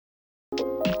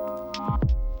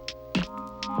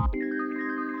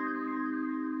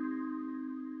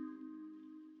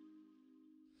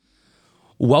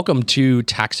Welcome to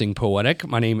Taxing Poetic.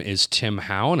 My name is Tim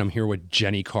Howe, and I'm here with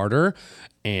Jenny Carter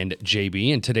and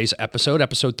JB. And today's episode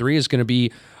 3, is going to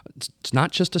be, it's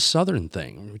not just a Southern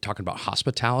thing. We're talking about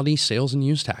hospitality, sales, and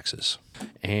use taxes.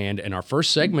 And in our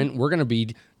first segment, we're going to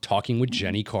be talking with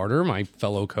Jenny Carter, my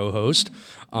fellow co-host,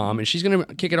 and she's going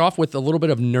to kick it off with a little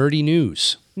bit of nerdy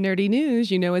news. Nerdy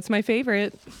news, you know it's my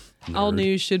favorite. Nerd. All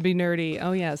news should be nerdy.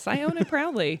 Oh, yes. I own it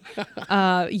proudly.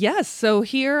 Yes. So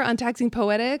here on Taxing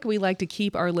Poetic, we like to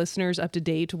keep our listeners up to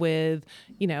date with,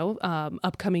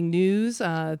 upcoming news,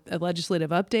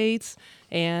 legislative updates,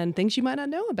 and things you might not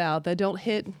know about that don't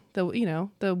hit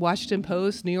the Washington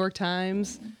Post, New York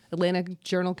Times, Atlantic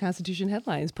Journal-Constitution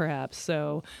headlines, perhaps.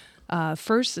 So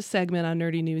first segment on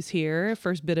nerdy news here,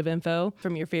 first bit of info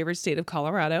from your favorite state of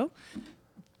Colorado.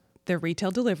 Their retail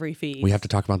delivery fees. We have to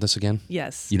talk about this again?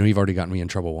 Yes. You know, you've already gotten me in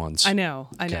trouble once. I know.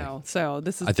 So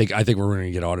this is. I think we're going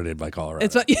to get audited by Colorado.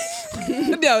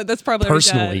 No, that's probably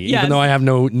personally, yes. Even though I have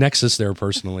no nexus there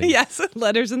personally. Yes,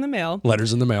 letters in the mail.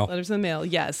 Letters in the mail. Letters in the mail.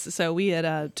 Yes. So we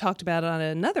had talked about it on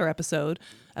another episode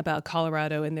about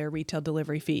Colorado and their retail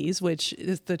delivery fees, which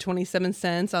is the 27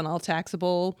 cents on all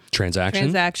taxable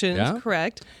transactions. Yeah.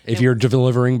 Correct. If you're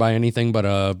delivering by anything but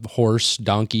a horse,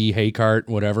 donkey, hay cart,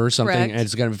 whatever, something,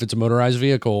 Correct. and if it's a motorized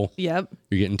vehicle, Yep.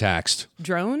 you're getting taxed.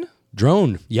 Drone?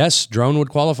 Drone. Yes, drone would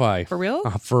qualify. For real?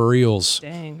 For reals.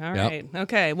 Dang. All Yep. right.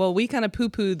 Okay. Well, we kind of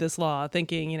poo-pooed this law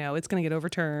thinking, it's going to get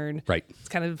overturned. Right. It's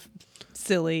kind of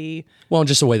silly. Well,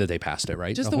 just the way that they passed it,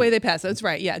 right? Just the way they passed it. That's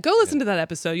right. Yeah. Go listen to that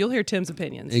episode. You'll hear Tim's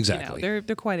opinions. Exactly. They're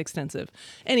quite extensive.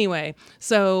 Anyway,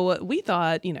 so we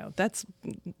thought, that's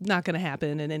not going to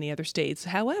happen in any other states.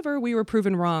 However, we were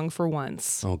proven wrong for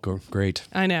once. Oh, great.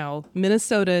 I know.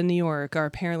 Minnesota and New York are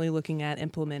apparently looking at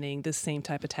implementing this same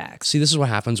type of tax. See, this is what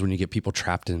happens when you get people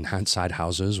trapped inside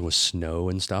houses with snow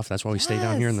and stuff. That's why we stay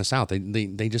down here in the South.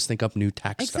 They just think up new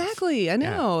tax stuff. Exactly. I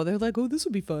know. Yeah. They're like, oh, this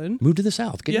will be fun. Move to the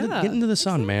South. Get into the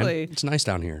sun, exactly. man. It's nice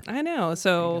down here. I know.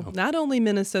 So not only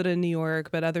Minnesota and New York,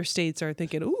 but other states are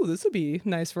thinking, "Ooh, this would be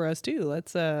nice for us too."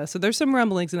 Let's. So there's some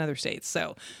rumblings in other states.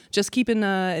 So just keeping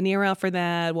an ear out for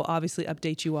that. We'll obviously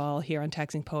update you all here on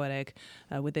Taxing Poetic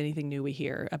with anything new we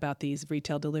hear about these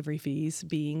retail delivery fees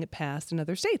being passed in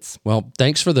other states. Well,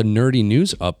 thanks for the nerdy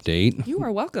news update. You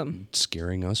are welcome.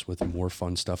 Scaring us with more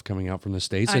fun stuff coming out from the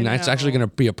states, I and that's know. actually going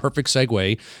to be a perfect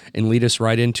segue and lead us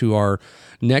right into our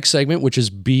next segment, which is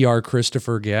Be Our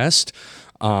Christopher Guest.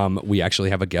 We actually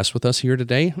have a guest with us here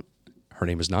today. Her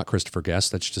name is not Christopher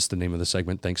Guest. That's just the name of the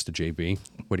segment. Thanks to JB.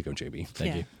 Way to go, JB.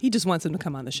 Thank you. He just wants him to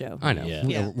come on the show. I know.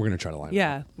 Yeah. We're going to try to line it up.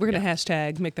 Yeah, we're going to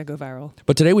hashtag make that go viral.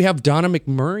 But today we have Donna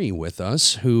McMurray with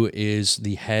us, who is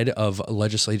the head of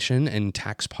legislation and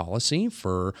tax policy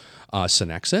for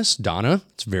Synexus. Donna,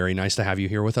 it's very nice to have you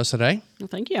here with us today. Well,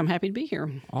 thank you. I'm happy to be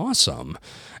here. Awesome.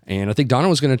 And I think Donna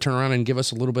was going to turn around and give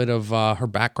us a little bit of her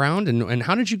background. And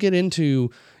how did you get into,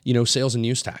 sales and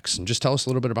use tax? And just tell us a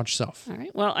little bit about yourself. All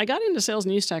right. Well, I got into sales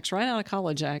and use tax right out of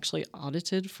college. I actually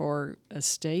audited for a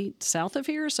state south of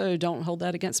here, so don't hold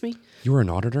that against me. You were an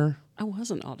auditor? I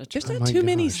was an auditor. There's not too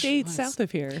many states south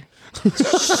of here.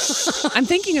 I'm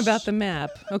thinking about the map.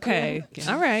 Okay.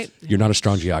 All right. You're not a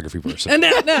strong geography person.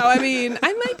 No, I mean,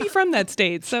 I might be from that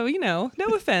state, so, no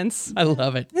offense. I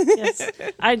love it. Yes.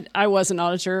 I was an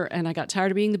auditor, and I got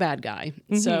tired of being the bad guy.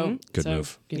 Mm-hmm. So Good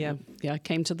move. Yeah,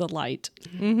 came to the light.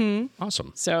 Mm-hmm.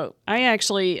 Awesome. So I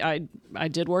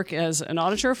did work as an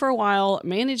auditor for a while,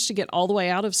 managed to get all the way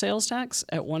out of sales tax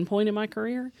at one point in my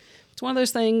career. It's one of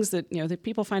those things that, that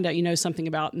people find out something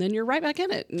about, and then you're right back in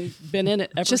it and been in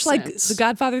it ever just since. Just like The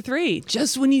Godfather 3.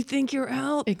 Just when you think you're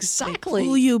out, exactly. they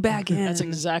pull you back in. That's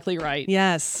exactly right.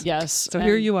 Yes. So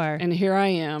here you are. And here I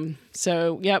am.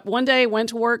 So, one day went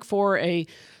to work for a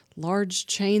large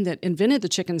chain that invented the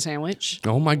chicken sandwich.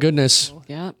 Oh, my goodness.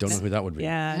 Yeah. Don't know who that would be.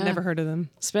 Yeah, never heard of them.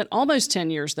 Spent almost 10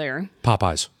 years there.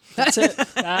 Popeyes. That's it.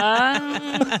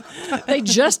 They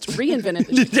just reinvented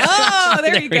it. Oh,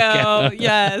 there you go.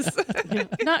 Yes.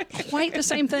 Not quite the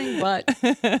same thing, but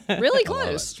really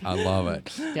close. I love it.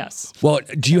 Yes. Well,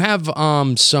 do you have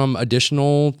some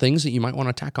additional things that you might want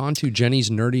to tack on to Jenny's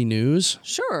nerdy news?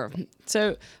 Sure.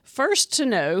 So first to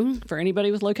know, for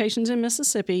anybody with locations in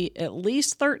Mississippi, at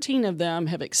least 13 of them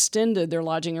have extended their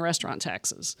lodging and restaurant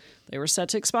taxes. They were set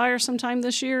to expire sometime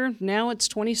this year. Now it's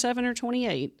 27 or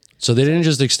 28. So they didn't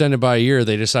just extend it by a year,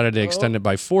 they decided to extend it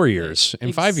by 4 years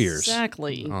and 5 years.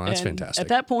 Exactly. Oh, that's And fantastic. At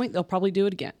that point, they'll probably do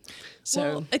it again. So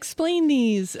Well, explain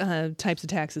these types of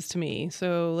taxes to me.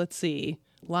 So let's see.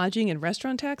 Lodging and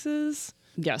restaurant taxes?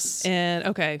 yes. And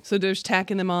okay, so there's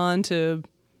tacking them on to...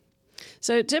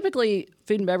 So typically,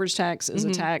 food and beverage tax is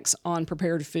a tax on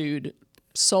prepared food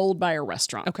sold by a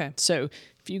restaurant. Okay. So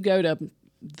if you go to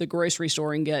the grocery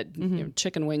store and get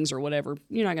chicken wings or whatever,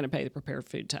 you're not going to pay the prepared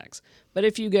food tax. But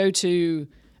if you go to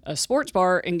a sports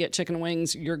bar and get chicken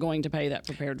wings, you're going to pay that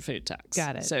prepared food tax.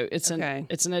 Got it. So it's Okay.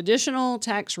 it's an additional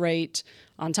tax rate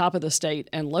on top of the state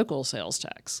and local sales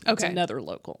tax. It's Okay. another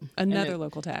local. Another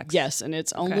local tax. Yes, and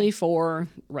it's only for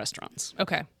restaurants.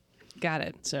 Okay. Got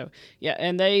it. So yeah,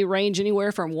 and they range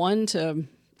anywhere from 1 to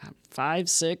 5,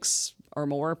 6 or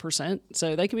more percent.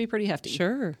 So they can be pretty hefty.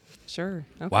 Sure.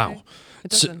 Okay. Wow.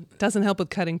 It doesn't help with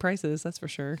cutting prices, that's for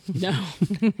sure. No,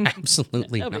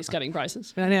 Absolutely nobody's not. cutting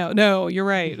prices. I know. No, you're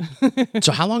right.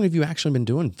 So how long have you actually been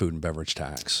doing food and beverage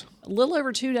tax? A little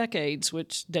over 2 decades,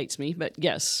 which dates me, but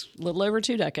yes, a little over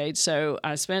 2 decades. So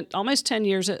I spent almost 10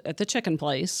 years at the chicken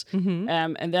place, and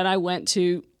then I went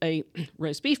to a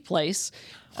roast beef place.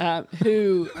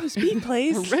 Roast beef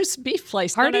place. Roast beef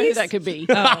place. I don't know who Hardee's? that could be.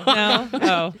 Oh,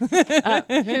 no.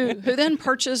 Oh. who then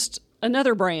purchased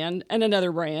another brand and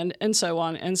another brand and so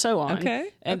on and so on. Okay,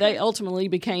 And they ultimately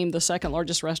became the second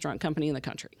largest restaurant company in the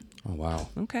country. Oh, wow.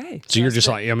 Okay. So you're just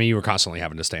like, I mean, you were constantly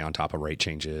having to stay on top of rate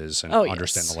changes and Oh, yes.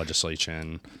 understand the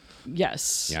legislation.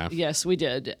 Yes. Yeah. Yes, we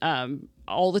did.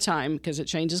 All the time because it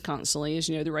changes constantly. As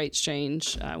you know, the rates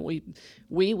change. We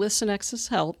with Synexus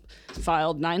help,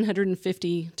 filed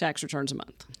 950 tax returns a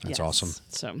month. That's Yes. awesome.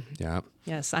 So Yeah.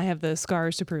 Yes, I have the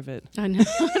scars to prove it. I know.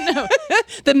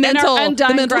 The mental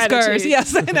undying scars. gratitude.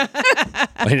 Yes, I know.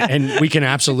 And we can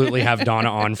absolutely have Donna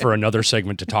on for another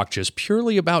segment to talk just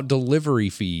purely about delivery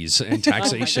fees and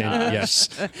taxation. Yes.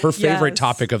 Her favorite Yes.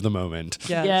 topic of the moment.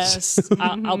 Yes.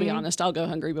 I'll be honest. I'll go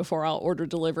hungry before I'll order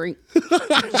delivery.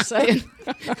 Just saying.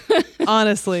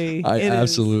 Honestly, I it is.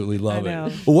 absolutely love I know.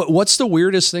 it. What's the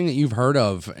weirdest thing that you've heard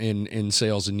of in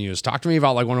sales and news? Talk to me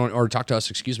about or talk to us,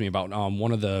 excuse me, about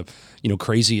one of the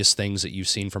craziest things that you've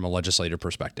seen from a legislative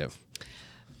perspective.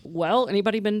 Well,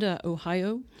 anybody been to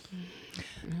Ohio?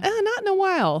 Not in a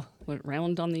while. What,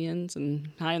 round on the ends and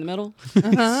high in the middle?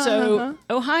 So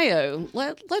Ohio,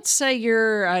 let's say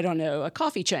you're, I don't know, a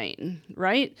coffee chain,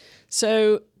 right?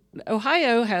 So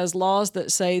Ohio has laws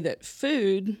that say that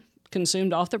food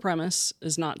consumed off the premise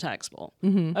is not taxable.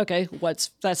 Okay,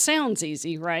 that sounds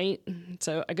easy, right?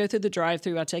 So I go through the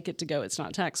drive-through, I take it to go, it's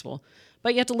not taxable.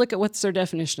 But you have to look at what's their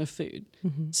definition of food.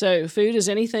 So food is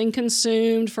anything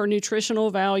consumed for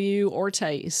nutritional value or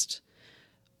taste,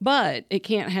 but it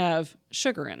can't have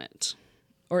sugar in it,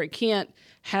 or it can't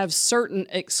have certain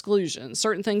exclusions.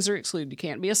 Certain things are excluded. It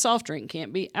can't be a soft drink,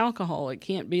 can't be alcohol, it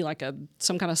can't be like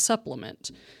some kind of supplement.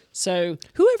 So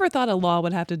Whoever thought a law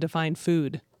would have to define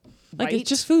food? Like Right. it's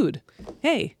just food.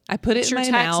 Hey, I put it It's in your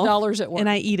my tax mouth dollars at work. and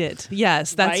I eat it.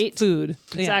 Yes, that's Right. food.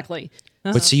 Yeah. exactly.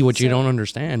 But see, what you don't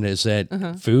understand is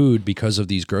that food, because of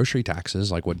these grocery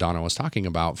taxes, like what Donna was talking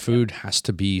about, food has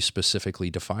to be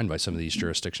specifically defined by some of these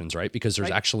jurisdictions, right? Because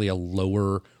there's Right. actually a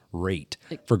lower rate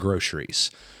for groceries.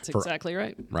 That's exactly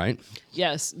right. Right?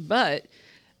 Yes, but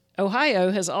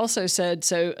Ohio has also said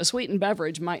so a sweetened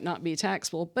beverage might not be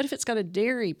taxable, but if it's got a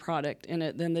dairy product in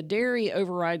it, then the dairy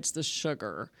overrides the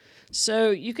sugar. So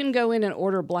you can go in and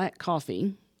order black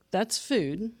coffee. That's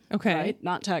food. Okay. Right?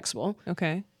 Not taxable.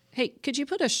 Okay. Hey, could you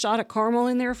put a shot of caramel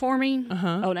in there for me?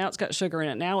 Oh, now it's got sugar in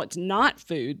it. Now it's not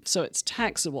food, so it's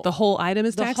taxable. The whole item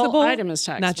is The taxable? whole item is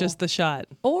Not taxable. just the shot.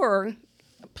 Or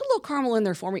put a little caramel in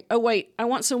there for me. Oh, wait, I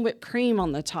want some whipped cream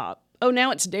on the top. Oh,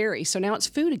 now it's dairy, so now it's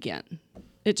food again.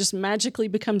 It just magically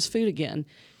becomes food again,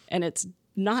 and it's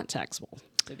not taxable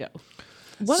to go.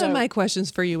 One So- of my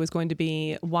questions for you is going to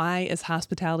be, why is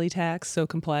hospitality tax so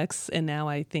complex? And now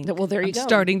I think Well, there you I'm go.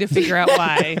 starting to figure out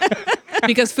why.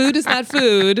 Because food is not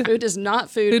food. Food is not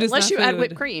food, Food is unless not you add food.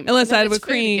 whipped cream. Unless Then add it's whipped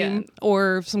food cream again.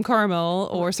 or some caramel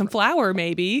or some flour,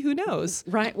 maybe. Who knows?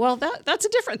 Right. Well, that's a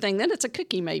different thing. Then it's a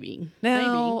cookie, maybe.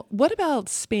 Now, what about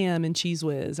Spam and Cheese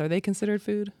Whiz? Are they considered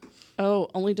food? Oh,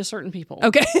 only to certain people.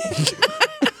 Okay.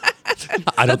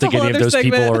 I don't think whole any of other those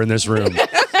people segment. are in this room.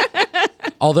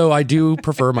 Although I do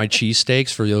prefer my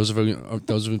cheesesteaks. For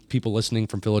those people listening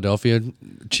from Philadelphia,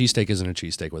 cheesesteak isn't a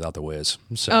cheesesteak without the whiz.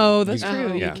 So Oh, that's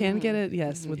true. yeah. You can get it,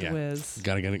 yes, with yeah. the whiz.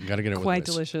 Gotta get it with Quite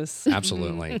whiz. delicious.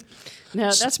 Absolutely. No,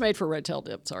 that's made for red tail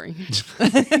dip. Sorry. It's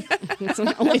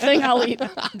the only thing I'll eat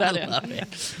that in.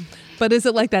 But is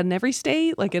it like that in every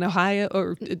state? Like in Ohio,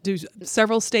 or do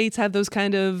several states have those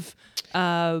kind of?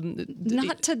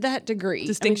 Not to that degree.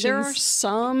 Distinctions? There are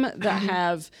some that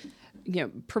have,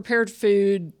 prepared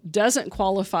food doesn't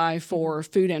qualify for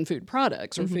food and food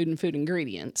products or food and food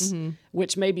ingredients,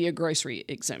 which may be a grocery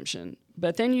exemption.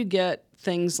 But then you get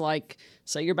things like,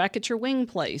 say you're back at your wing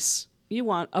place, you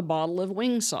want a bottle of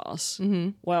wing sauce.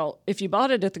 Well, if you bought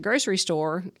it at the grocery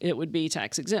store, it would be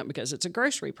tax exempt because it's a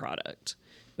grocery product.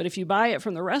 But if you buy it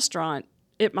from the restaurant,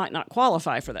 it might not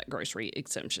qualify for that grocery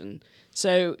exemption.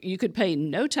 So you could pay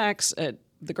no tax at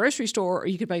the grocery store, or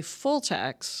you could pay full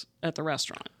tax at the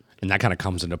restaurant. And that kind of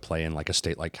comes into play in like a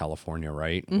state like California,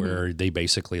 right? Where they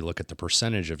basically look at the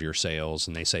percentage of your sales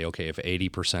and they say, okay, if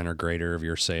 80% or greater of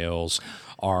your sales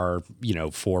are,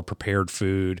 for prepared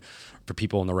food for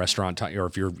people in the restaurant, or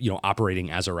if you're,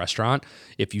 operating as a restaurant,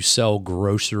 if you sell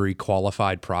grocery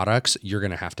qualified products, you're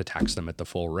going to have to tax them at the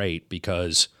full rate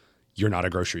because you're not a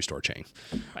grocery store chain.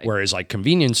 Right. Whereas like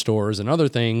convenience stores and other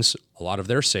things, a lot of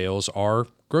their sales are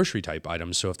grocery type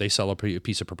items. So if they sell a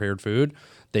piece of prepared food,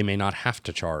 they may not have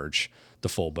to charge the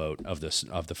full boat of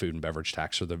the food and beverage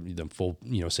tax or the full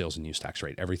sales and use tax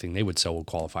rate. Everything they would sell would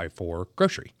qualify for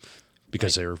grocery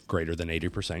because they're greater than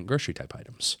 80% grocery type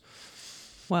items.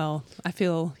 Well, I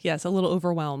feel, a little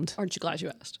overwhelmed. Aren't you glad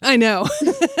you asked? I know.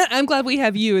 I'm glad we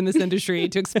have you in this industry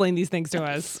to explain these things to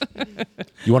us.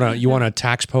 You want to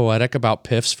tax poetic about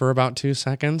PIFs for about 2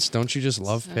 seconds? Don't you just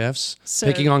love PIFs?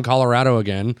 Picking on Colorado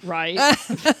again. Right.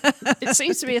 It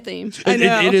seems to be a theme. I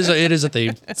know. It is a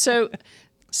theme.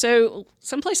 So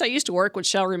someplace I used to work, which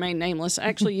shall remain nameless,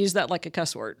 actually used that like a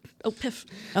cuss word. Oh, PIF.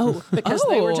 Oh. Because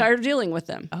they were tired of dealing with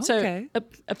them. Okay. So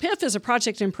a PIF is a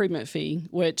project improvement fee,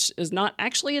 which is not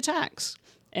actually a tax.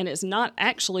 And it's not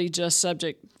actually just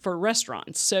subject for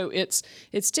restaurants. So it's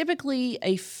typically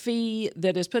a fee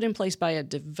that is put in place by a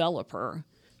developer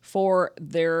for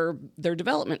their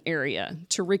development area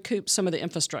to recoup some of the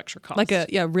infrastructure costs. Like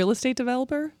a real estate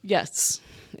developer? Yes,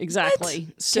 exactly.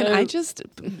 What? So Can I just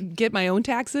get my own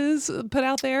taxes put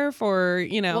out there for,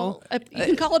 you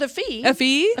can call it a fee. A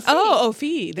fee? A fee. Oh, a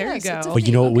fee. There Yes, you it's go. a Well,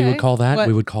 you know what we would call that? What?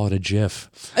 We would call it a GIF.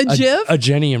 A GIF? A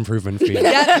Jenny improvement fee.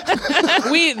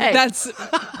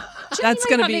 That's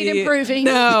going to need be improving.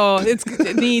 No,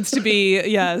 it needs to be a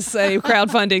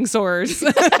crowdfunding source.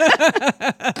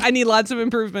 I need lots of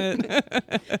improvement.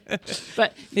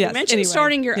 But you mentioned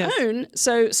starting your yes. own.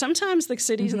 So sometimes the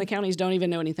cities and the counties don't even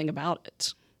know anything about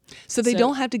it. So they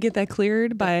don't have to get that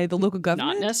cleared by the local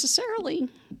government? Not necessarily.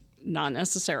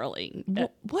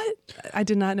 What? I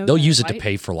did not know They'll that. use it to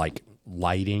pay for like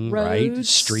lighting, right? Roads.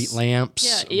 Street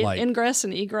lamps. Yeah, ingress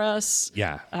and egress.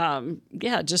 Yeah.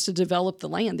 Just to develop the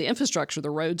land, the infrastructure, the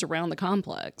roads around the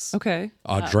complex. Okay.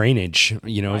 Drainage,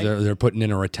 Right. they're putting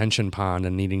in a retention pond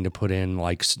and needing to put in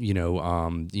like,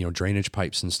 drainage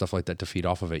pipes and stuff like that to feed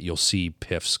off of it. You'll see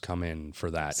PIFs come in for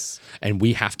that. And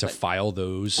we have to file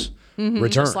those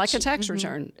returns. Just like a tax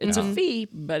return. It's a fee,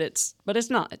 but it's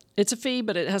not. It's a fee,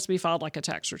 but it has to be filed like a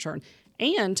tax return.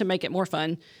 And to make it more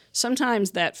fun,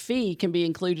 sometimes that fee can be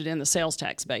included in the sales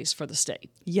tax base for the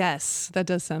state. Yes, that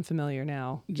does sound familiar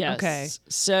now. Yes. Okay.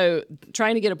 So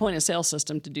trying to get a point of sale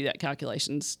system to do that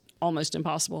calculation is almost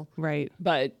impossible. Right.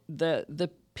 But the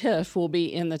PIF will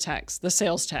be in the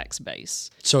sales tax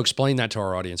base. So explain that to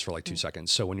our audience for like 2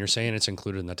 seconds. So when you're saying it's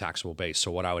included in the taxable base,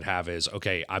 so what I would have is,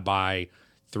 okay, I buy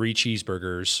 3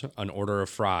 cheeseburgers, an order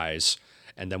of fries,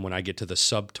 and then when I get to the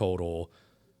subtotal,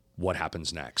 what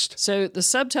happens next? So the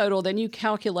subtotal, then you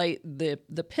calculate the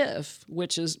PIF,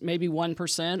 which is maybe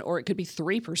 1%, or it could be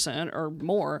 3% or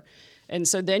more. And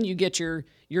so then you get your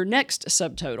next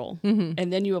subtotal,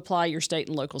 and then you apply your state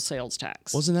and local sales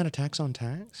tax. Wasn't that a tax on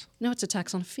tax? No, it's a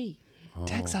tax on a fee.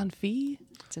 Tax on fee?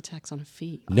 It's a tax on a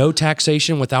fee. No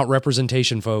taxation without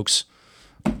representation, folks.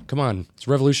 Come on, it's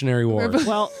Revolutionary War.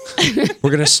 Well, We're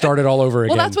going to start it all over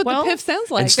again. Well, that's what the PIF sounds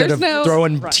like. Instead There's of no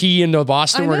throwing tea into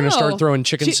Boston, I we're going to know. start throwing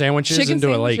chicken sandwiches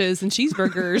into a lake. and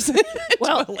cheeseburgers.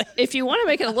 well, if you want to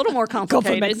make it a little more Gulf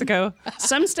complicated, of Mexico.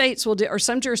 some states will do, or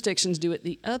some jurisdictions do it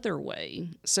the other way.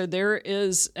 So there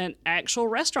is an actual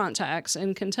restaurant tax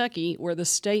in Kentucky where the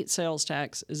state sales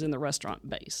tax is in the restaurant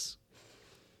base.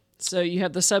 So you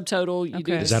have the subtotal. You do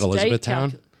Okay. the Is that state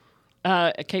Elizabethtown?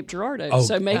 At Cape Girardeau. Oh,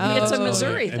 So maybe it's a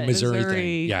Missouri a thing. Missouri Missouri,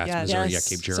 thing. Yeah, it's yes. Missouri.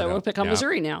 Yes. Yeah, Cape Girardeau. So we'll pick on Yeah.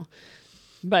 Missouri now.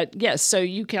 But yes, so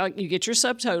you get your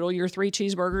subtotal, your 3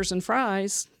 cheeseburgers and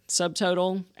fries,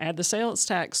 subtotal, add the sales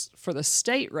tax for the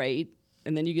state rate,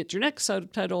 and then you get your next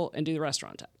subtotal and do the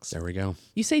restaurant tax. There we go.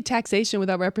 You say taxation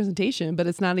without representation, but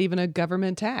it's not even a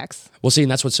government tax. Well, see, and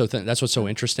that's what's so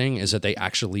interesting is that they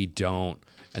actually don't,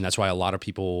 and that's why a lot of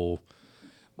people,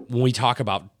 when we talk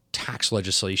about tax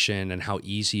legislation and how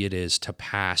easy it is to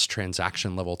pass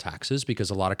transaction level taxes, because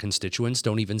a lot of constituents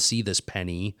don't even see this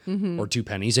penny or 2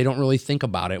 pennies. They don't really think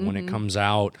about it when it comes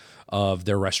out of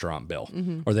their restaurant bill,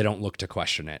 or they don't look to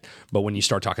question it. But when you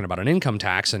start talking about an income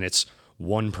tax and it's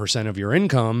 1% of your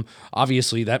income,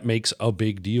 obviously that makes a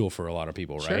big deal for a lot of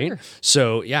people, right? Sure.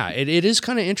 So yeah, it is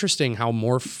kind of interesting how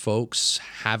more folks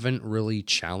haven't really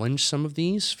challenged some of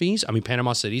these fees. I mean,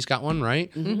 Panama City's got one,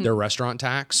 right? Their restaurant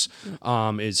tax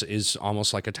is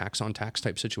almost like a tax on tax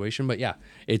type situation. But yeah,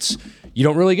 you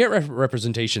don't really get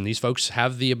representation. These folks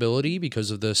have the ability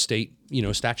because of the state,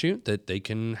 statute that they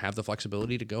can have the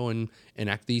flexibility to go and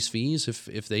enact these fees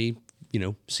if they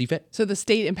see fit. So the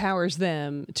state empowers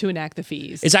them to enact the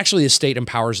fees. It's actually the state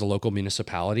empowers the local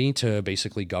municipality to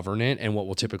basically govern it. And what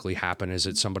will typically happen is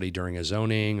it's somebody during a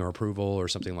zoning or approval or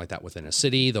something like that within a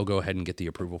city, they'll go ahead and get the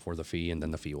approval for the fee, and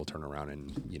then the fee will turn around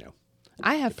and,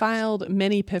 I have filed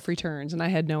many PIF returns, and I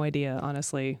had no idea,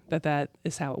 honestly, that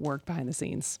is how it worked behind the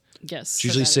scenes. Yes. It's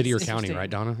usually that city or is county, interesting. right,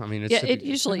 Donna? I mean, it's Yeah, it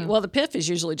usually, well, the PIF is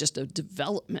usually just a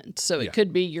development. So Yeah. it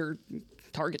could be your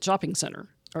Target shopping center.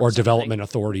 or something. development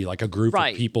authority, like a group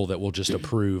Right. of people that will just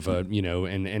approve,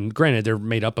 and granted, they're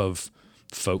made up of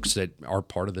folks that are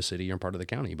part of the city or part of the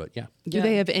county, but yeah. Do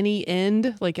they have any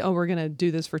end? Like, oh, we're going to do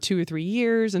this for 2 or 3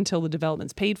 years until the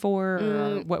development's paid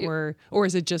for, or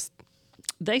is it just?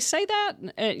 They say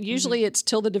that. Usually it's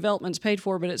till the development's paid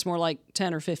for, but it's more like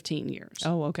 10 or 15 years.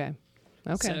 Oh, okay.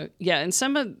 Okay. So, yeah, and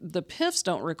some of the PIFs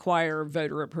don't require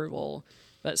voter approval,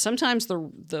 but sometimes the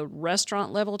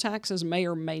restaurant level taxes may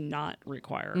or may not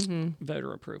require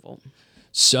voter approval.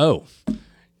 So,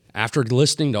 after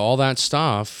listening to all that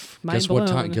stuff, Mind guess what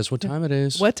time? blown. Guess what time it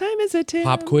is? What time is it, Tim?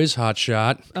 Pop quiz hot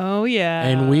shot. Oh, yeah.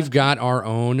 And we've got our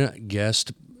own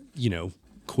guest,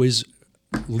 quiz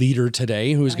leader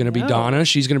today, who is going to be know. Donna.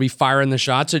 She's going to be firing the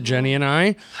shots at Jenny and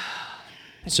I.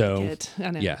 So, I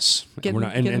know. yes. Get We're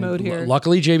in mode here.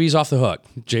 Luckily, JB's off the hook.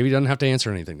 JB doesn't have to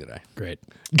answer anything today. Great.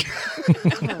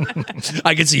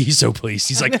 I can see he's so pleased.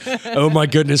 He's like, oh my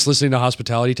goodness, listening to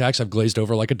hospitality tax, I've glazed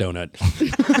over like a donut.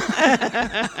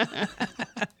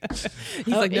 He's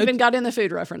like, no, Even got in the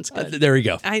food reference. Good. There we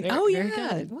go. very very yeah.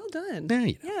 good. Well done. There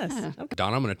you go. Yes. Okay.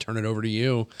 Donna, I'm going to turn it over to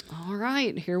you. All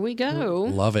right, here we go.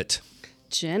 Love it.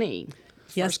 Jenny.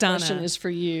 Yes, first Donna. question is for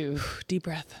you. Deep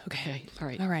breath. Okay. Okay, all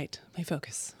right. All right. My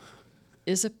focus.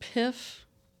 Is a PIF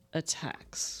a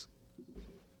tax?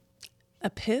 A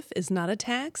PIF is not a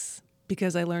tax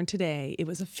because I learned today it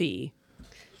was a fee.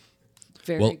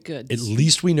 Very Well, good. at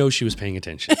least we know she was paying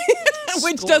attention.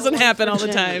 Which doesn't happen all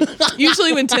the time.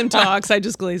 Usually when Tim talks, I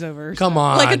just glaze over. Come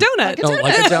on. Like a donut. Oh,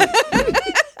 like a donut.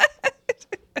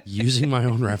 Using my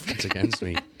own reference against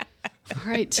me. All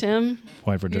right, Tim.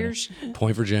 Point for Jenny. Here's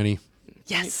Point for Jenny.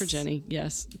 Yes. For Jenny.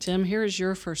 Yes. Tim, here is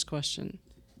your first question.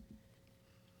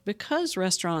 Because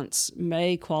restaurants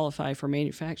may qualify for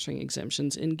manufacturing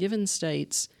exemptions in given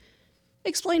states,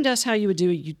 explain to us how you would do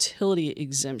a utility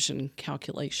exemption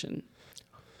calculation.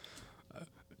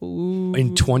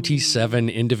 In 27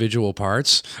 individual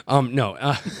parts. No.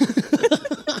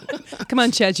 Come on,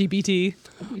 ChatGPT.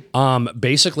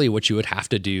 Basically, what you would have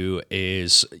to do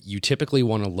is you typically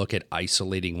want to look at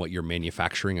isolating what your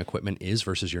manufacturing equipment is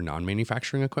versus your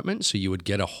non-manufacturing equipment. So you would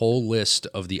get a whole list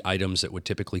of the items that would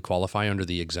typically qualify under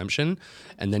the exemption,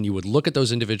 and then you would look at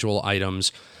those individual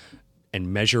items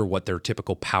and measure what their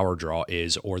typical power draw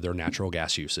is or their natural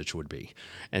gas usage would be.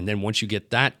 And then once you get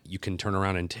that, you can turn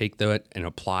around and take that and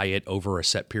apply it over a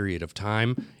set period of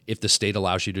time if the state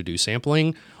allows you to do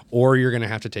sampling, or you're going to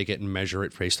have to take it and measure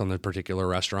it based on the particular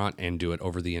restaurant and do it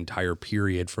over the entire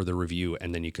period for the review,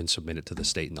 and then you can submit it to the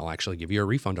state and they'll actually give you a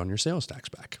refund on your sales tax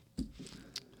back.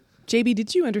 JB,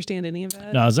 did you understand any of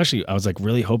that? No, I was like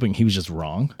really hoping he was just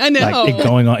wrong. I know. Like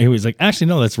going on, he was like, actually,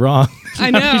 no, that's wrong.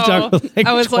 I know. He talked for like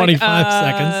I was 25 like,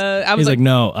 seconds. I was He's like- like,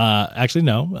 no, actually,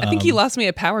 no. I think he lost me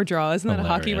at power draw. Isn't that a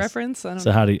hockey hilarious. reference? I don't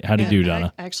So know. how do you do,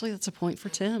 Donna? Actually, that's a point for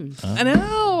Tim. I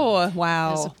know. That's a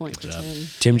Wow. point for Tim.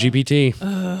 Tim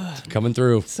GPT coming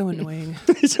through. So annoying.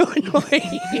 So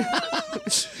annoying.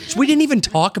 So we didn't even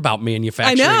talk about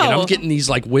manufacturing, I know. and I'm getting these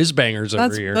like whiz bangers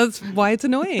over here. That's why it's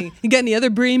annoying. You got any other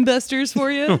brain busters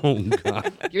for you? Oh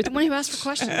God, You're the one who asked for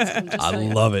questions. I'm just I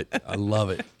saying. love it. I love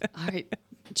it. All right,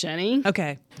 Jenny.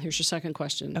 Okay. Here's your second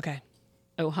question. Okay.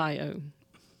 Ohio.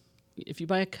 If you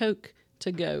buy a Coke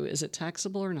to go, is it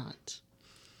taxable or not?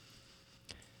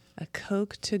 A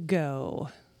Coke to go.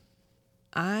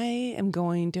 I am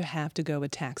going to have to go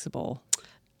with taxable.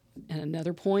 And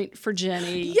another point for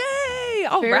Jenny. Yay!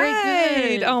 All Very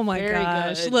right. good. Oh my Very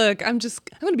gosh. good. Look, I'm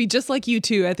going to be just like you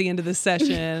two at the end of this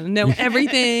session. Know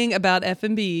everything about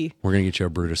F&B. We're gonna get you a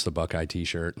Brutus the Buckeye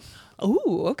T-shirt.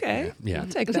 Ooh, okay. Yeah. I'll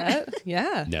take that.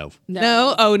 Yeah. No,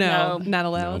 No. Oh no. No. Not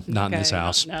allowed. not in Okay. this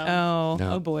house. No. Oh.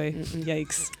 No. Oh boy.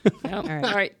 Yikes. No.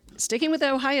 All right. Sticking with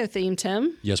the Ohio theme,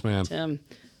 Tim. Yes, ma'am.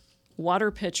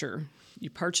 Water pitcher. You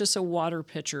purchase a water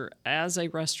pitcher as a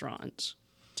restaurant.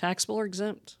 Taxable or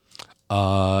exempt?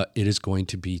 It is going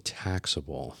to be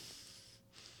taxable.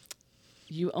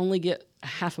 You only get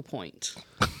half a point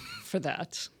for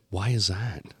that. Why is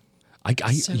that?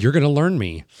 You're going to learn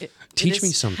me. Teach me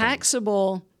something.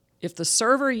 Taxable if the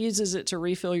server uses it to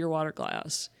refill your water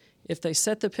glass. If they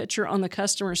set the pitcher on the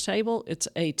customer's table, it's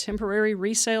a temporary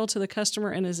resale to the customer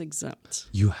and is exempt.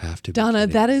 You have to be Donna,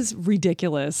 kidding that me. is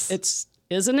ridiculous.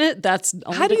 Isn't it? That's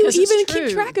only How do you because it's even true.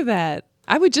 keep track of that?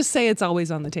 I would just say it's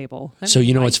always on the table. So,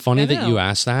 it's funny I that you know.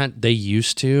 asked that. They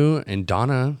used to, and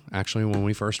Donna, actually, when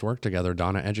we first worked together,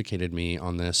 Donna educated me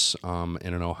on this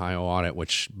in an Ohio audit,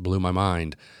 which blew my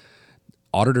mind.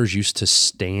 Auditors used to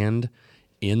stand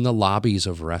in the lobbies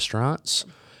of restaurants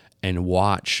and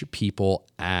watch people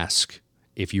ask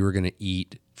if you were going to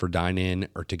eat for dine-in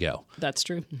or to-go. That's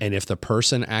true. And if the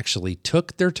person actually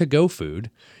took their to-go food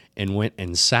and went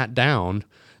and sat down,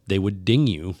 they would ding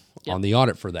you on the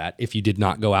audit for that if you did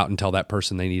not go out and tell that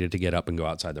person they needed to get up and go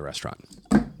outside the restaurant.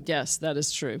 Yes, that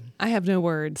is true. I have no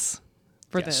words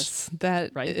for Yes. this.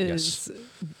 That Right. is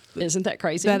Isn't that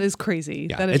crazy? that is crazy.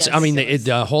 Yeah, That is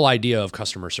the whole idea of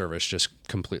customer service just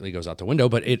completely goes out the window.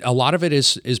 But a lot of it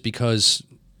is because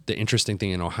the interesting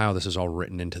thing in Ohio, this is all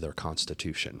written into their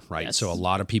constitution, right? Yes. So a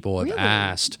lot of people have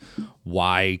asked,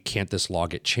 why can't this law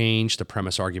get changed? The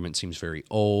premise argument seems very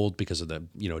old because of the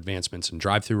advancements in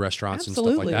drive-through restaurants and stuff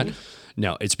like that. Absolutely.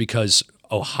 No, it's because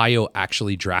Ohio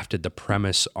actually drafted the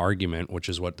premise argument, which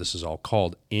is what this is all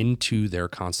called, into their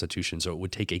constitution. So it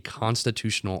would take a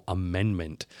constitutional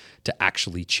amendment to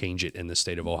actually change it in the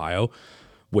state of Ohio,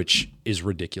 which is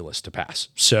ridiculous to pass.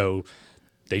 So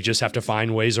they just have to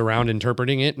find ways around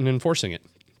interpreting it and enforcing it.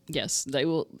 Yes, they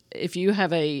will. If you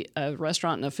have a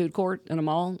restaurant and a food court in a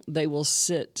mall, they will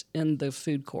sit in the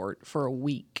food court for a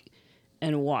week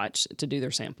and watch to do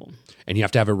their sample. And you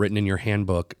have to have it written in your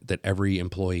handbook that every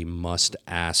employee must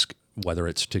ask whether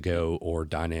it's to go or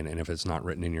dine in. And if it's not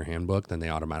written in your handbook, then they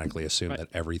automatically assume that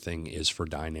everything is for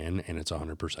dine in and it's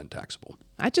 100% taxable.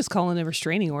 I'd just call in a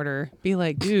restraining order. Be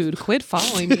like, dude, quit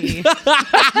following me.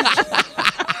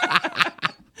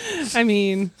 I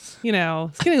mean,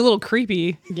 it's getting a little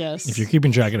creepy. Yes. If you're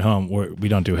keeping track at home, we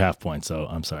don't do half points. So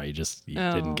I'm sorry, you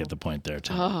didn't get the point there,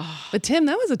 Tim. But Tim,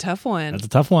 that was a tough one. That's a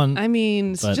tough one. I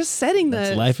mean, But just setting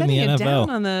that's life in setting the it NFL. down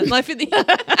on the life in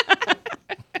the.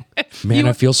 Man,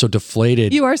 I feel so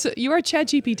deflated. You are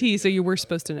ChatGPT, so you were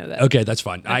supposed to know that. Okay, that's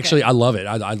fine. Actually, I love it.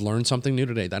 I learned something new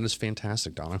today. That is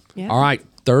fantastic, Donna. Yeah. All right,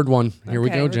 third one. Here we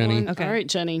Okay, go, we're Jenny. going- Okay. All right,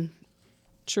 Jenny.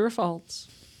 True or false?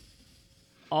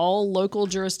 All local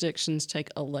jurisdictions take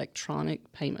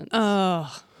electronic payments. Oh,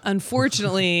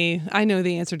 unfortunately, I know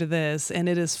the answer to this, and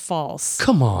it is false.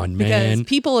 Come on, man. Because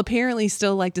people apparently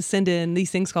still like to send in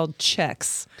these things called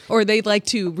checks, or they like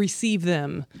to receive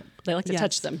them. They like to Yes.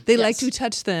 touch them. They Yes. like to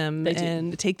touch them They do.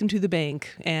 and take them to the bank,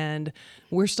 and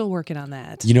we're still working on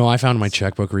that. I found my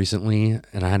checkbook recently,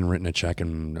 and I hadn't written a check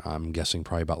in, I'm guessing,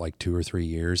 probably about like 2 or 3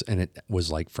 years, and it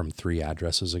was like from 3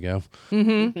 addresses ago.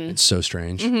 Mm-hmm. It's so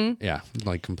strange. Yeah,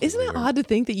 like completely. Isn't it weird. odd to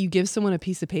think that you give someone a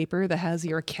piece of paper that has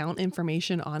your account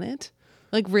information on it?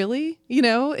 Like, really?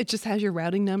 It just has your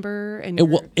routing number and your,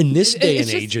 Well, in this day it's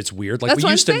and just- age, it's weird. Like that's we what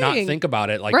I'm used to not saying. think about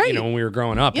it. Like Right. when we were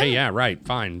growing up, hey, Yeah. yeah, right,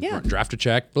 fine, Yeah. draft a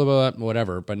check, blah, blah blah,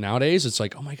 whatever. But nowadays, it's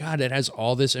like, oh my god, it has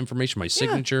all this information: my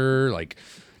signature, like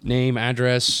name,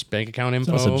 address, bank account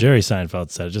info. Also, Jerry Seinfeld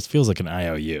said it just feels like an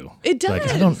IOU. It Like,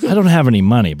 does. I don't have any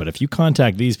money, but if you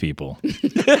contact these people,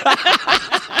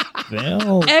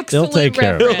 they'll Excellent take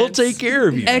care of it. reference. It'll take care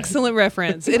of you. Excellent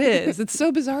reference. It is. It's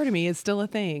so bizarre to me. It's still a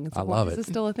thing. It's I like, love why it. is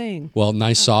it still a thing? Well,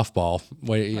 nice softball.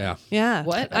 Wait, yeah. Yeah.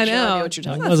 What? I I have no know. idea what you're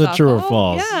talking It's Was not it true or softball.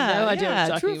 false? Yeah. No idea what yeah.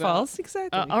 you're True or talking about. false.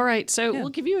 Exactly. All right, so we'll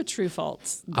give you a true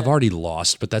false. I've already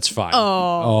lost, but that's fine.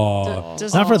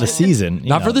 Does- Not for the season. you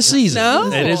Not know. for the season. No?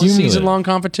 It is a Cumulative. season-long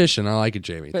competition. I like it,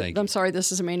 Jamie. But Thank you. I'm sorry,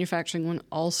 this is a manufacturing one.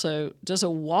 Also, does a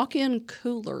walk-in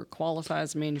cooler qualify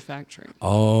as manufacturing?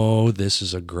 Oh, this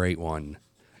is a great one.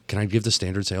 Can I give the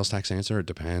standard sales tax answer? It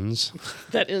depends.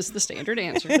 That is the standard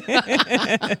answer.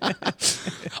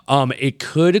 It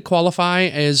could qualify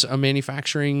as a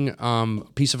manufacturing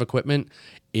piece of equipment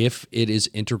if it is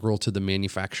integral to the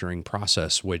manufacturing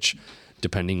process, which,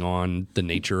 depending on the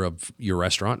nature of your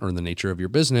restaurant or the nature of your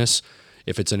business,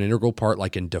 if it's an integral part,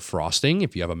 like in defrosting,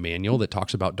 if you have a manual that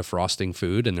talks about defrosting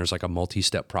food and there's like a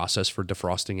multi-step process for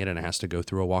defrosting it and it has to go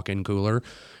through a walk-in cooler,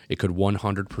 it could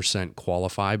 100%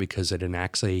 qualify because it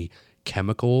enacts a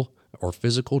chemical or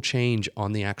physical change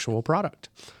on the actual product.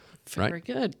 Very Right?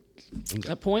 good.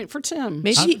 A point for Tim.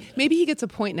 Maybe he gets a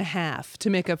point and a half to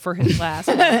make up for his last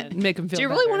one. Make him feel Do you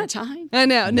really better. want a tie? I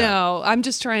know. No. I'm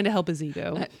just trying to help his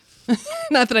ego.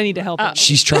 Not that I need to help him.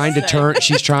 She's trying to turn.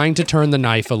 She's trying to turn the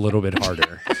knife a little bit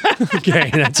harder. Okay,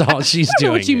 that's all she's I know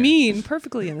doing. what you here. mean.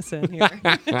 Perfectly innocent here.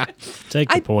 Take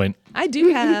the point. I do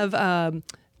have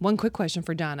one quick question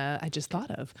for Donna. I just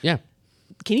thought of. Yeah.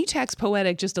 Can you tax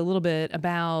Poetic just a little bit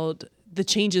about the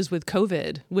changes with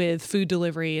COVID, with food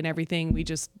delivery and everything we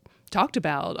just talked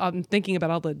about? I'm thinking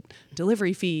about all the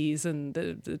delivery fees and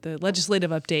the legislative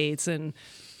updates. And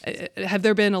have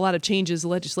there been a lot of changes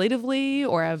legislatively,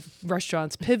 or have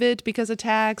restaurants pivot because of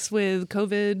tax with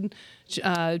COVID,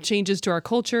 changes to our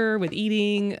culture with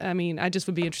eating? I mean, I just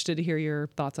would be interested to hear your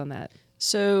thoughts on that.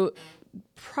 So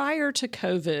prior to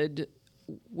COVID,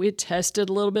 we had tested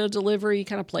a little bit of delivery,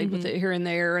 kind of played with it here and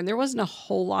there, and there wasn't a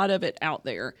whole lot of it out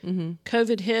there.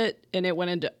 COVID hit, and it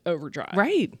went into overdrive.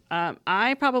 Right.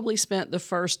 I probably spent the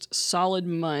first solid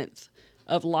month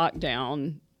of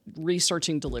lockdown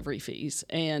researching delivery fees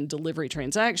and delivery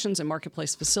transactions and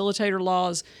marketplace facilitator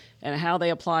laws and how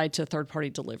they apply to third-party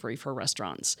delivery for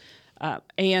restaurants.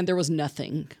 And there was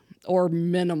nothing or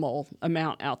minimal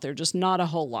amount out there, just not a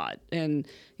whole lot. And,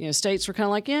 states were kind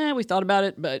of like, yeah, we thought about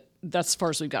it, but that's as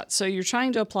far as we've got. So you're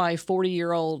trying to apply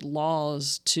 40-year-old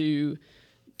laws to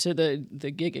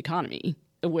the gig economy,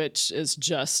 which is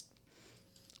just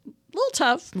a little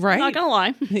tough. Right. Not going to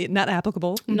lie. Not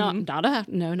applicable. Not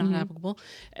applicable.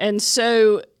 And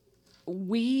so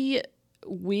we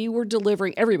were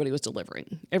delivering. Everybody was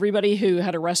delivering. Everybody who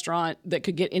had a restaurant that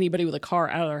could get anybody with a car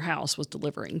out of their house was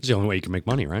delivering. It's the only way you can make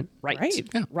money, right? Right.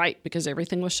 Yeah. Right, because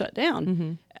everything was shut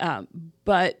down.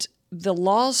 But the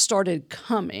laws started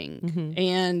coming,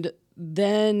 and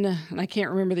then, and I can't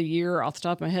remember the year off the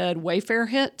top of my head, Wayfair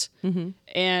hit, and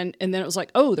then it was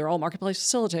like, oh, they're all marketplace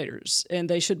facilitators, and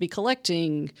they should be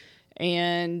collecting,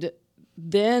 and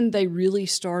then they really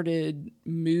started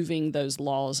moving those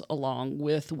laws along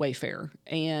with Wayfair.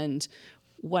 And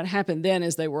what happened then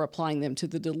is they were applying them to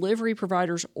the delivery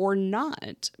providers or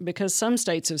not, because some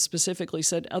states have specifically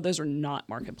said, oh, those are not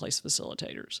marketplace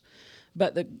facilitators.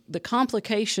 But the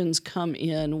complications come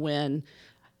in when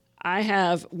I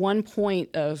have one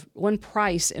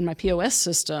price in my POS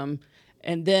system,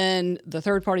 and then the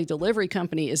third-party delivery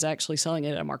company is actually selling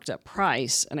it at a marked-up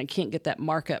price, and I can't get that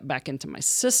markup back into my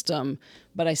system,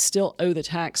 but I still owe the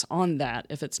tax on that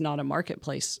if it's not a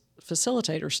marketplace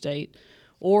facilitator state.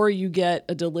 Or you get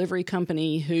a delivery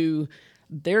company who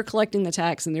they're collecting the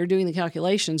tax and they're doing the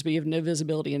calculations, but you have no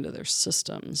visibility into their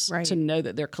systems to know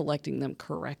that they're collecting them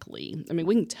correctly. I mean,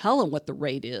 we can tell them what the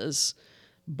rate is,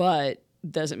 but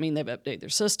doesn't mean they've updated their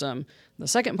system. The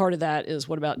second part of that is,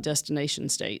 what about destination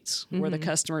states where the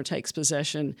customer takes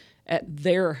possession at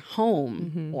their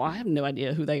home? Well, I have no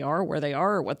idea who they are, where they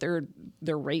are, or what their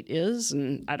rate is,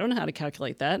 and I don't know how to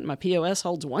calculate that. My POS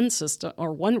holds one system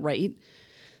or one rate.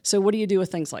 So what do you do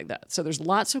with things like that? So there's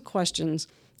lots of questions.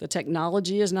 The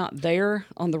technology is not there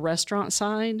on the restaurant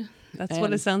side. That's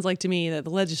what it sounds like to me, that the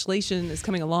legislation is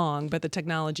coming along, but the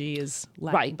technology is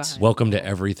lagging behind. Welcome to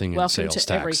everything in sales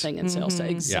tax. Everything in sales tax.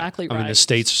 Exactly right. I mean, the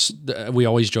states, we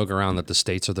always joke around that the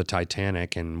states are the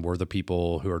Titanic and we're the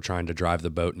people who are trying to drive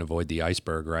the boat and avoid the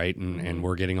iceberg, right? And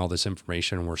we're getting all this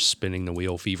information and we're spinning the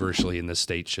wheel feverishly and the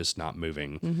state's just not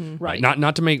moving. Right.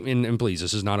 Not to make, and please,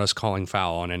 this is not us calling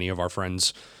foul on any of our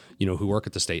friends who work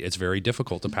at the state. It's very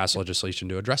difficult to pass legislation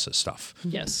to address this stuff.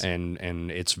 Yes. And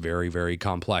it's very, very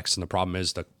complex. And the problem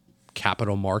is the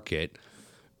capital market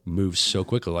moves so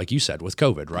quickly, like you said, with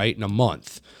COVID, right? In a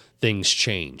month, things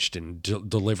changed and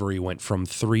delivery went from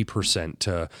 3%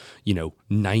 to,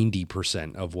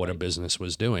 90% of what a business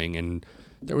was doing. And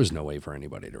there was no way for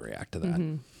anybody to react to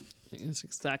that. That's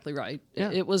exactly right.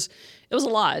 Yeah. It was a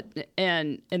lot,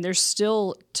 and there's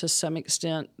still, to some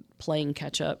extent, playing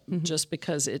catch up just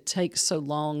because it takes so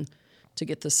long to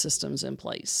get the systems in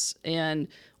place. And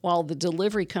while the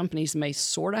delivery companies may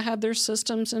sort of have their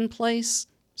systems in place,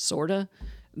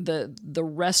 the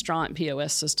restaurant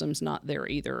POS system's not there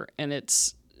either. And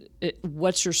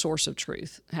what's your source of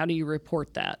truth? How do you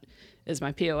report that? Is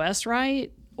my POS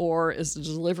right, or is the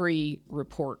delivery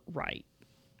report right?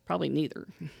 Probably neither.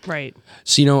 Right.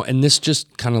 So, and this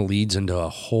just kind of leads into a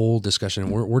whole discussion.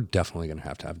 We're definitely going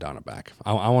to have Donna back.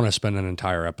 I want to spend an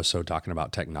entire episode talking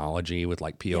about technology with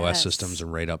like POS systems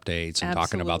and rate updates and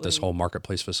talking about this whole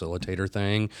marketplace facilitator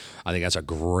thing. I think that's a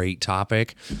great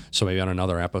topic. So maybe on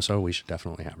another episode, we should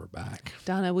definitely have her back.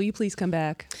 Donna, will you please come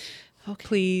back? Okay.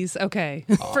 Please. Okay.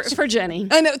 Awesome. For Jenny.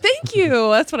 I know. Thank you.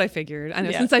 That's what I figured. I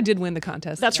know, since I did win the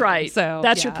contest. That's right. So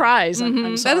that's your prize.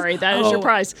 I'm sorry. That is your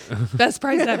prize. Best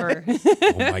prize ever.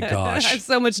 Oh my gosh. I have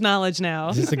so much knowledge now.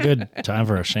 Is this a good time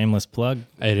for a shameless plug?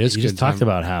 It is. You just talked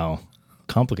about how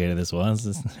complicated this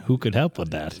was, who could help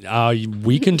with that?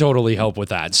 We can totally help with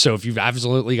that. So if you've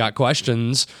absolutely got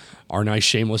questions, our nice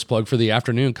shameless plug for the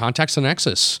afternoon, contact the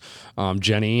Nexus.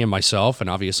 Jenny and myself, and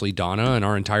obviously Donna and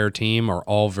our entire team are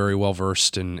all very well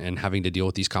versed in having to deal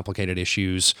with these complicated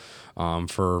issues.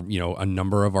 For a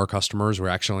number of our customers, we're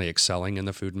actually excelling in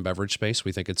the food and beverage space.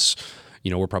 We think it's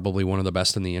we're probably one of the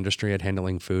best in the industry at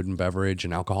handling food and beverage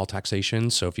and alcohol taxation.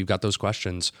 So if you've got those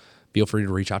questions, feel free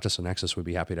to reach out to Synexus. We'd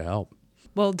be happy to help.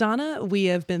 Well, Donna, we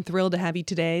have been thrilled to have you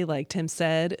today. Like Tim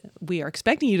said, we are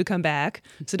expecting you to come back.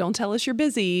 So don't tell us you're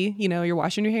busy. You're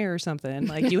washing your hair or something.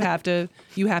 Like you have to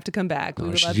come back. We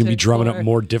would She's love gonna to be drumming up explore.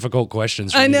 more difficult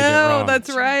questions. For I me to get know, wrong. that's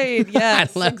right.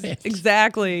 Yes, I love it.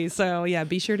 exactly. So yeah,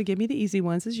 be sure to give me the easy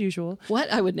ones as usual.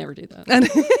 What? I would never do that.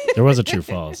 There was a true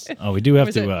false. Oh, we do have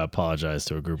Was to it? apologize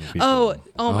to a group of people.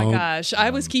 Oh my gosh! I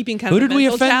was keeping kind Who of. did we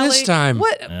mental offend this tally. time?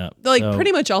 What? Yeah, Like so-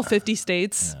 pretty much all 50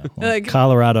 states. Well, Like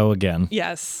Colorado again,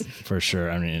 yes. for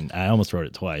sure. I mean, I almost wrote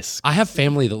it twice. I have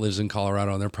family that lives in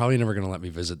Colorado, and they're probably never going to let me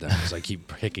visit them because I keep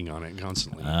picking on it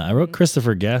constantly. I wrote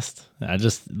Christopher Guest.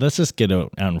 Let's just get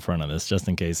out in front of this, just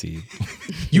in case he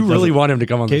You really want him to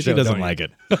come on in the case show, he doesn't don't you? like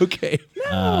it. Okay.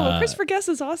 No, Christopher Guest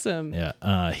is awesome.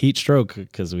 Yeah, heat stroke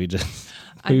because we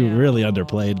really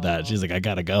underplayed that. She's like, I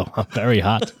gotta go. I'm very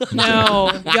hot.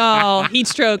 No, y'all, heat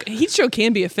stroke. Heat stroke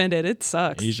can be offended. It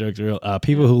sucks. Heat stroke's real.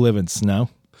 People who live in snow.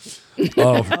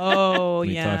 Oh, Oh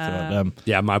We yeah. talked about them.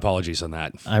 yeah. My apologies on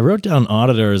that. I wrote down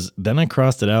auditors, then I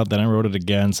crossed it out, then I wrote it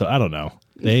again. So I don't know.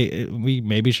 We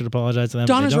maybe should apologize to them.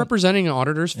 They Donna's don't. representing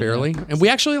auditors fairly, and we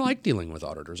actually like dealing with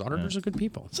auditors. Auditors are good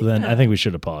people. So then I think we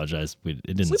should apologize. It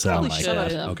didn't sound probably like should. Some of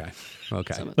that. them.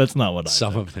 Okay. That's not what I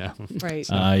Some said. of them. Right.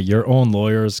 Your own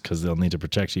lawyers, because they'll need to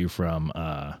protect you from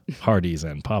Hardee's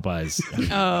and Popeyes.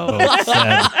 Oh Both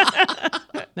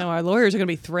said. no, our lawyers are going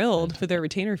to be thrilled for their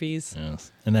retainer fees.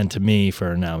 Yes. And then to me,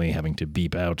 for now me having to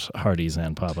beep out Hardee's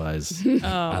and Popeyes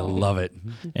I love it.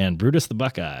 and Brutus the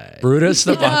Buckeye. Brutus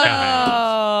the Buckeye.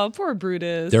 Oh, poor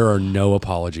Brutus. There are no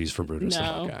apologies for Brutus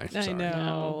No. the Buckeye. I Sorry.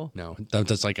 know. No,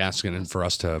 that's like asking for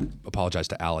us to apologize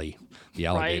to Allie, the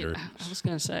Right. alligator. I was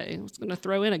going to say, I was going to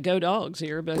throw in a Go Dogs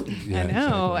here, but I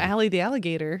know. Allie the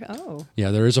alligator. Oh,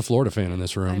 Yeah, there is a Florida fan in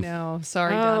this room. I know.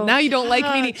 Sorry, Oh, Don. Now you don't like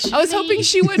me. I was hoping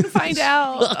she wouldn't find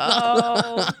out.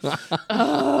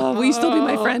 Oh, will you still be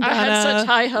my friend, I Donna? had such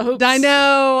high hopes. I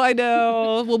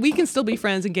know. Well, we can still be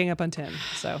friends and gang up on Tim.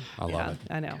 So I love it.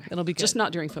 I know. It'll be good. Just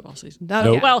not during football season. No,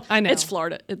 Nope. yeah, Well, I know. it's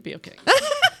Florida. It'd be okay.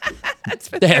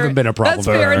 They haven't been a problem. That's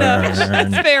fair enough.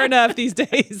 That's fair enough these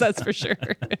days. That's for sure.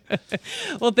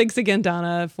 Well, thanks again,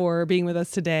 Donna, for being with us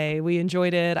today. We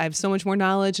enjoyed it. I have so much more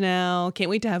knowledge now. Can't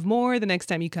wait to have more the next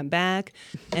time you come back.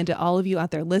 And to all of you out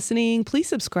there listening, please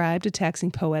subscribe to Taxing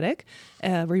Poetic.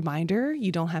 A reminder,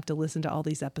 you don't have to listen to all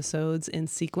these episodes in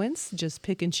sequence. Just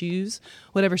pick and choose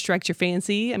whatever strikes your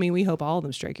fancy. I mean, we hope all of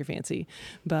them strike your fancy.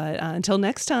 But until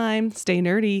next time, stay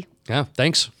nerdy. Yeah,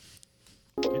 thanks.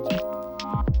 Good job.